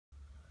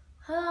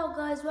Hello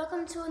guys,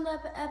 welcome to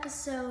another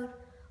episode.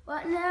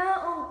 Right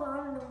now,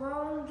 we're in the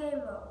wrong game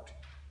mode.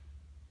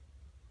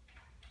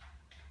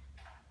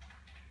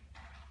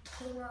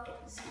 Game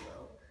mode 0.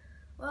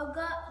 Well,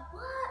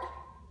 what?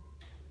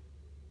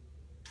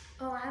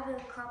 Oh, I have a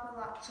copper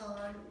locks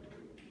on.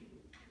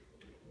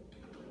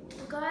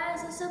 Well,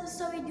 guys, this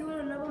episode we're doing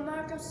another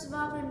Minecraft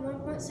Survival in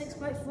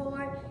 1.6.4. We're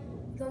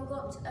gonna go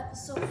up to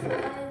episode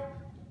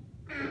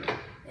 5.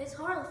 It's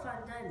hard to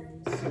find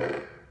diamonds.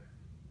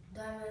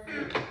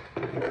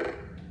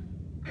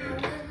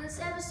 This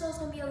episode's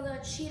gonna be a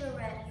little cheater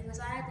ready because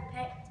I had to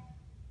pack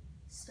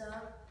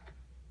stuff.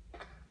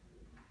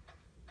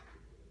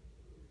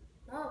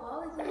 Oh, why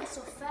are we going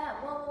so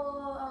fast? Whoa, whoa,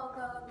 whoa, oh,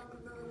 God.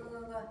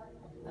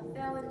 I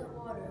fell in the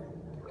water.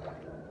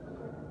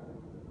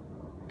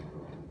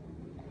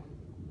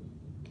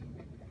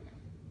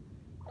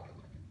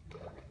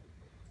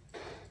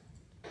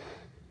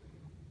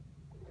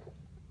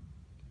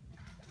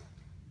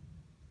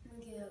 Let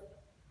me get up.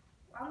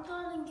 I'm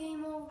going in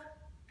game mode.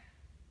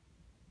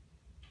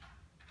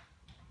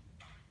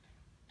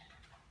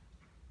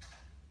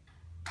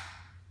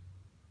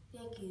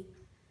 Thank you.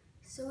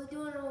 So we're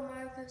doing a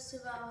Minecraft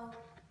Survival.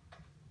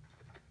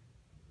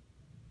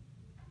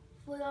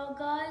 For y'all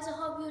guys, I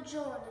hope you're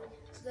joining.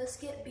 So let's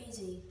get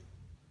busy.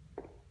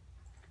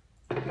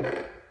 No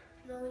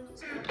one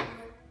needs my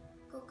board.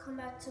 Go come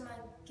back to my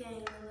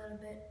game a little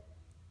bit.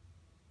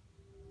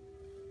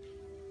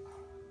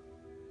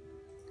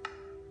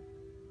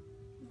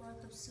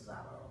 Minecraft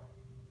Survival.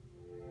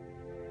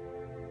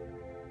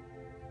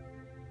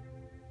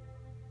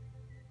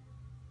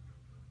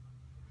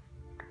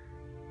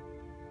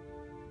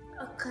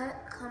 Okay,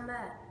 come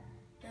back.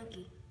 Thank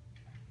you.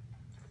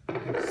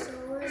 So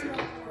where's my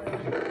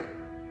board?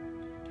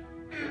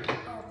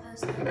 Oh,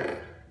 past the board.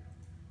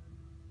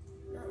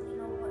 Don't need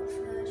no white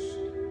flesh.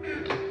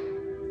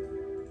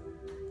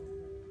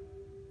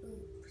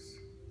 Oops.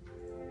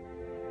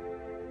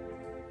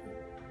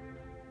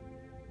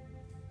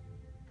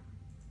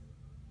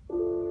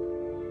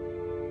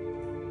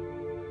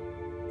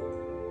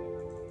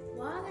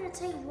 Why am I gonna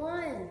take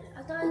one?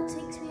 I thought it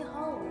takes me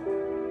home.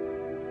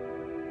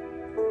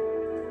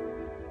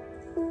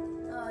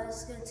 Oh, this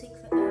is gonna take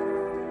forever.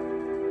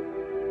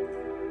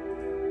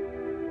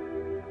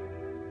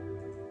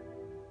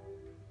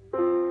 I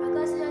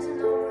guess it doesn't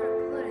know where to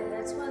put it.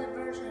 That's why the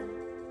version.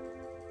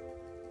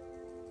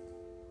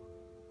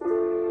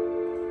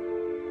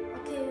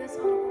 Okay, that's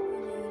all what we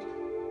need.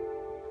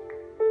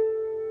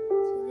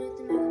 So we have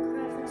to make a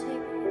crafting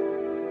table.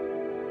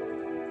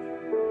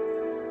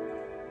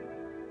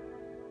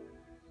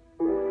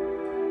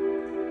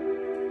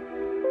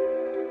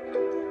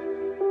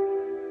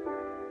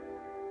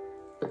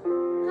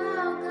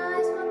 Hello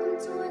guys, welcome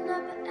to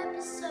another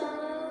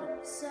episode.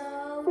 So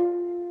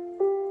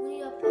we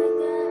need a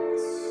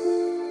pickaxe.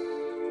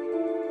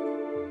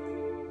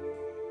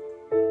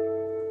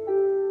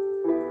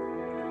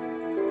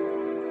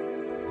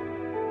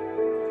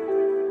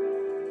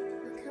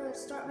 Okay,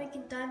 let's start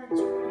making diamond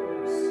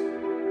tools.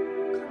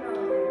 Come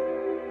on.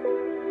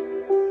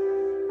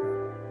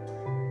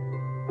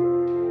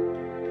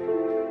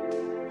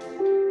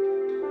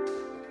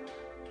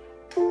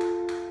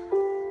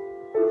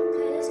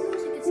 Okay, this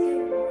music is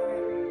getting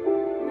boring.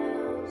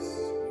 Mouse,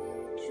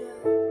 wheelchair.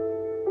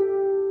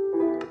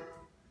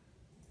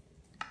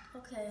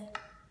 Okay.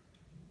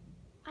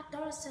 I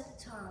thought I set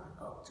the time.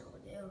 Oh, it's over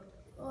there.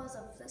 Oh,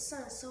 the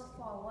sun is so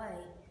far away.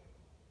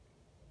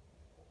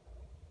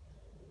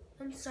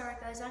 I'm sorry,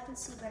 guys. I can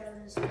see better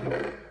than this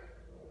phone.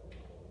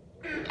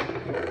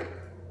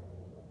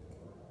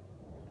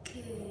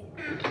 Okay.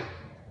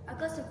 I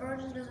guess the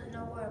version doesn't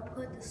know where to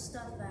put the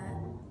stuff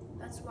at.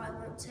 That's why I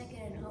won't take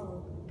it in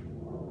home.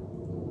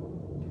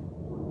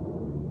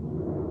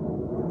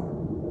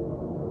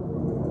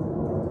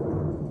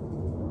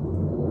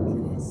 Okay,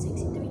 we have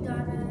 63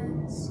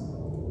 diamonds.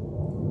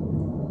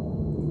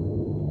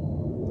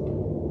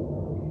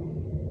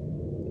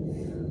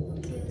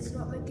 Okay, let's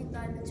start making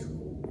diamond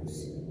tools.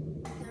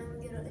 Then we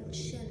get an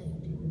enchanted.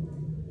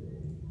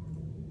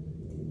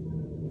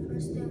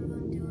 First thing we're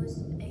gonna do is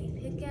a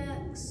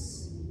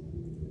pickaxe.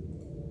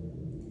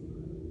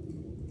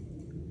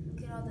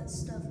 Get all that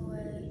stuff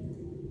away.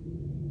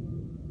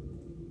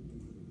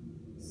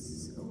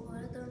 So what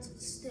are done to the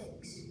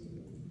sticks?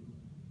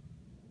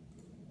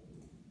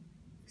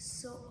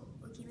 So,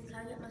 okay, can I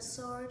get my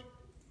sword?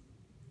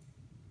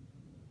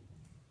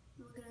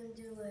 We're gonna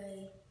do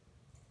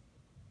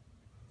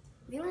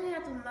we don't even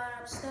have to mine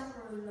up stuff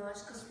really much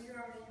because we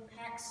already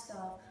pack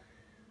stuff.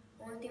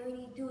 Only thing we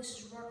need to do is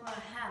just work on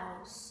a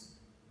house.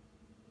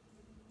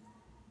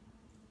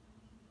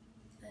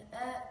 An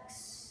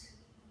X.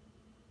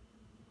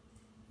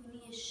 We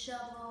need a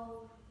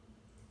shovel.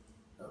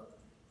 Oh.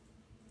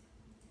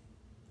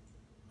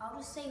 I'll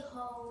just say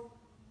hoe.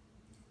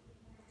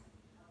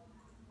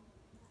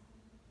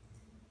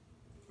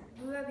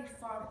 We're gonna be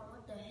farming.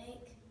 What the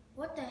heck?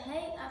 What the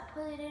heck? I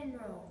put it in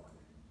wrong.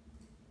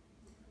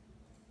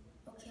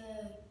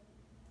 Okay.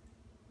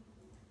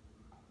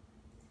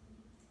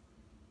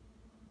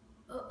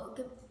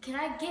 Okay. Can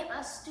I get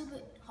my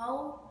stupid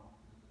hole?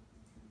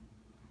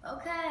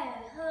 Okay,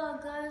 hello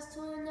guys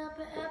to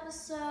another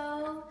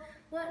episode.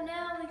 What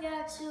now we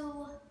got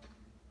to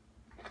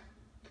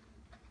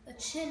a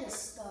chin of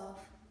stuff.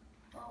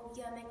 Oh,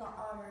 we gotta make our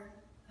armor.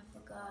 I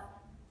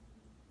forgot.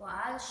 Well,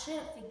 I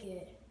shouldn't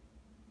forget.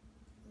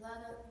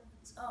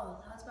 Oh,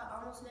 I was about to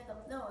almost make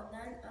a, no,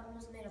 I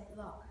almost made a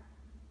block.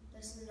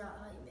 This is not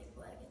how you make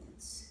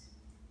leggings.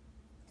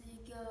 There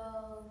you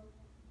go.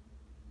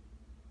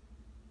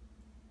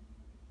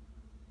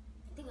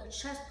 I think a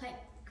chest plate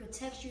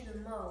protects you the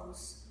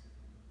most.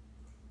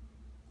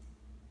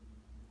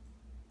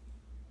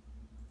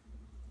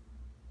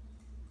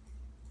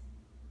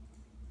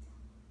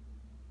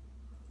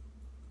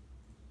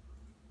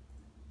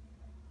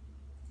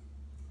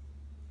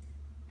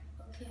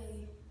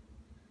 Okay,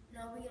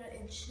 now we gotta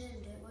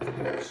enchant it. What's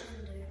my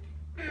enchanter?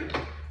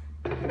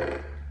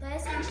 That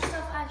extra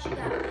stuff actually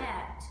got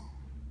packed.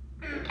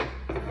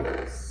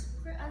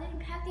 I didn't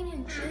pack any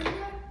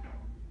enchanter?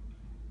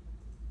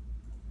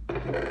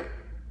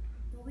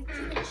 But we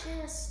keep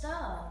enchanting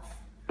stuff.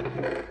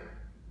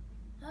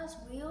 That's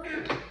weird.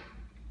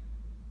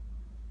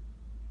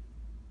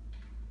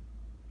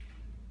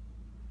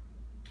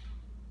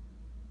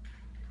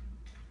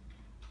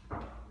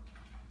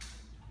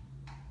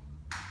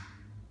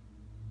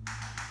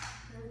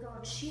 We're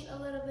gonna cheat a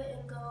little bit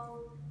and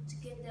go to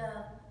get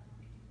the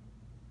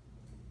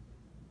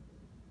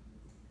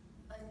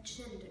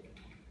enchanter.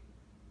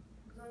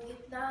 We're gonna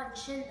get the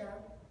enchanter.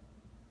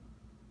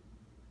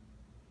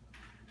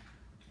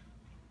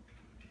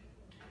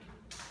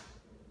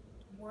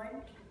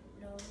 One,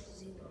 no,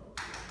 0.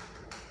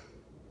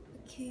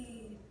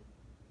 Okay.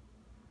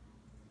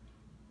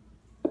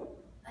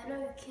 I know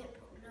you can't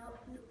put, no.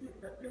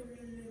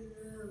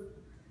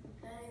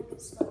 I ain't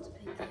good stuff to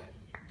pick up.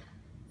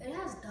 It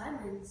has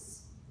diamonds.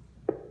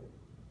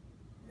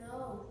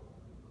 No.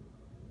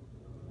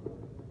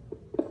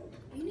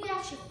 You need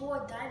actually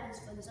 4 diamonds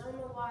for this. I don't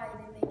know why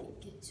they make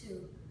it get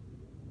 2.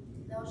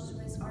 That was just a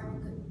waste of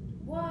iron. Good.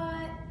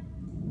 What?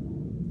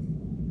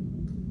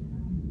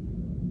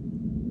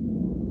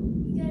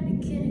 You gotta be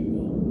kidding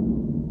me.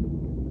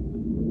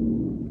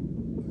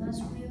 That's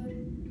weird.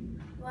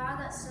 Well, I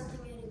got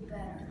something getting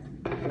better.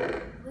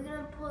 We're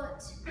gonna put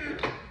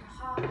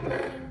hot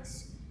things.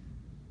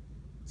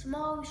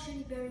 Tomorrow we should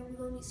be buried. We're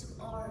gonna need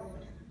some iron.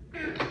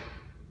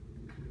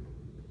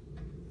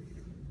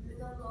 We're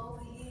gonna go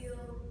over here.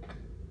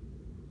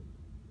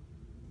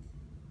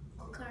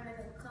 I'll kind of make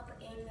a couple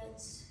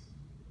ingots.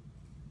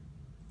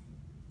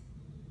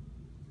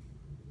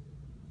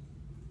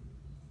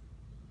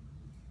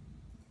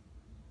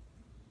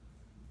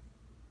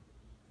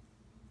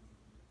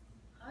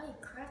 How do you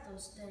craft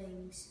those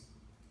things?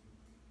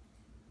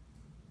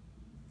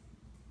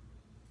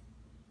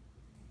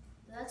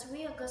 That's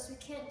weird because we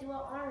can't do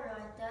our armor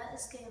like that.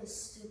 This game is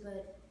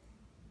stupid.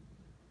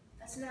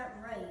 That's not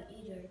right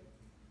either.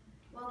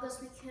 Well, because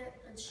we can't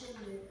enchant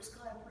it. Let's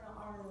go ahead and put our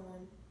armor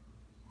on.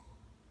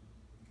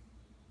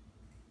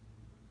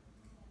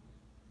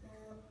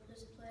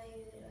 Display,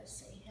 let's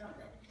say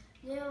helmet.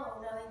 No,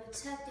 we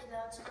protected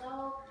that to go.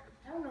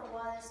 I don't know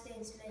why this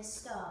thing's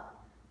messed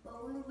up. But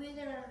we're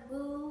gonna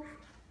move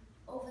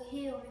over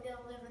here. We're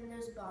gonna live in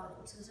this bottom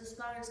because this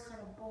bottom is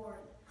kind of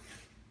boring.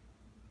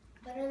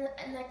 But in the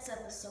next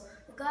episode.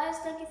 Well, guys,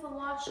 thank you for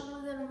watching.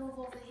 We're gonna move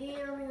over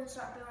here. We're gonna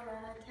start building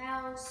our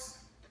house.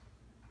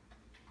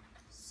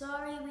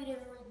 Sorry we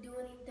didn't really do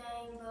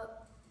anything,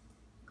 but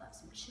got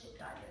some cheap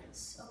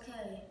diamonds.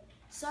 Okay.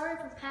 Sorry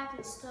for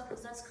packing stuff,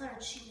 because that's kind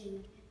of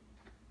cheating.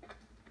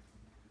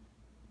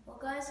 Well,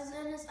 guys, this is the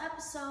end of this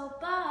episode.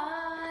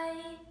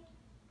 Bye!